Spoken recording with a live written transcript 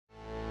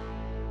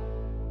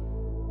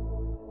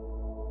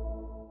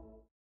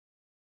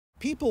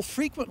People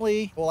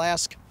frequently will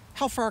ask,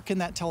 how far can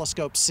that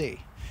telescope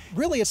see?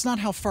 Really, it's not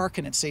how far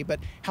can it see, but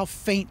how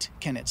faint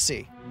can it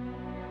see?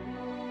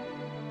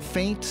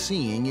 Faint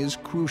seeing is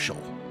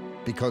crucial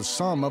because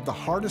some of the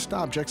hardest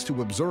objects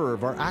to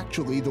observe are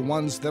actually the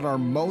ones that are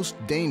most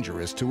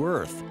dangerous to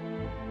Earth.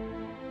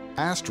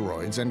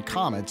 Asteroids and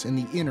comets in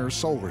the inner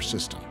solar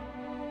system.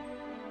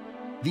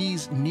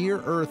 These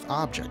near-Earth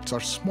objects are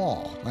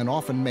small and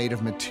often made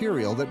of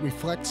material that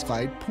reflects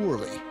light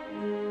poorly.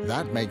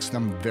 That makes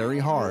them very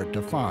hard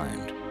to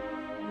find.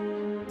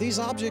 These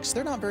objects,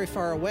 they're not very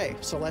far away,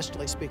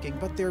 celestially speaking,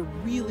 but they're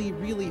really,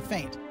 really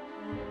faint.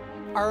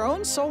 Our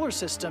own solar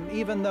system,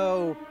 even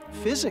though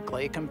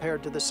physically,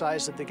 compared to the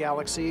size of the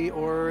galaxy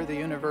or the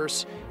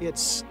universe,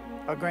 it's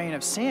a grain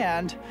of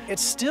sand, it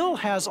still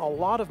has a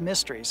lot of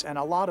mysteries and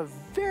a lot of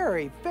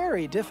very,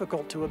 very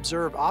difficult to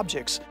observe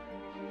objects.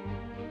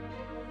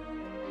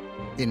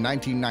 In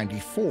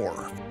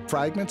 1994,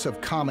 fragments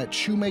of comet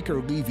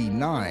Shoemaker-Levy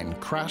 9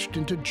 crashed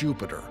into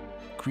Jupiter,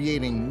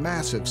 creating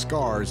massive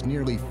scars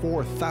nearly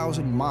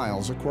 4,000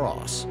 miles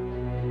across.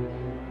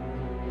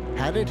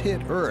 Had it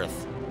hit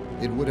Earth,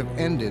 it would have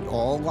ended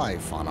all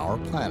life on our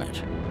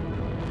planet.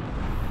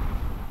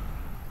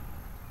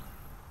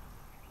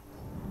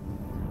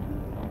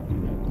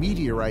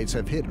 Meteorites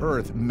have hit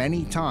Earth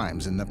many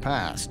times in the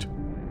past.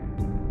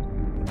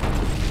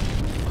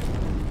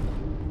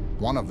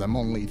 One of them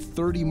only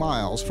 30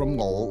 miles from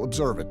Lowell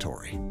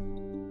Observatory.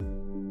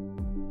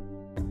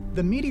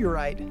 The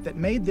meteorite that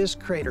made this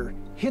crater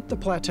hit the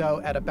plateau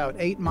at about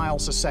 8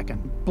 miles a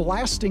second,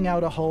 blasting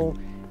out a hole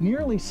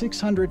nearly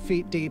 600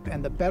 feet deep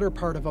and the better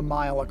part of a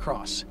mile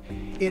across.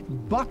 It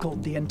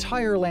buckled the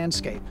entire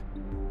landscape.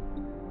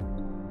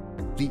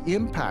 The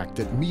impact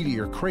at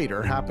Meteor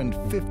Crater happened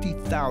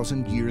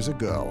 50,000 years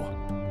ago.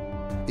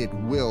 It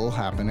will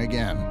happen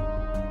again.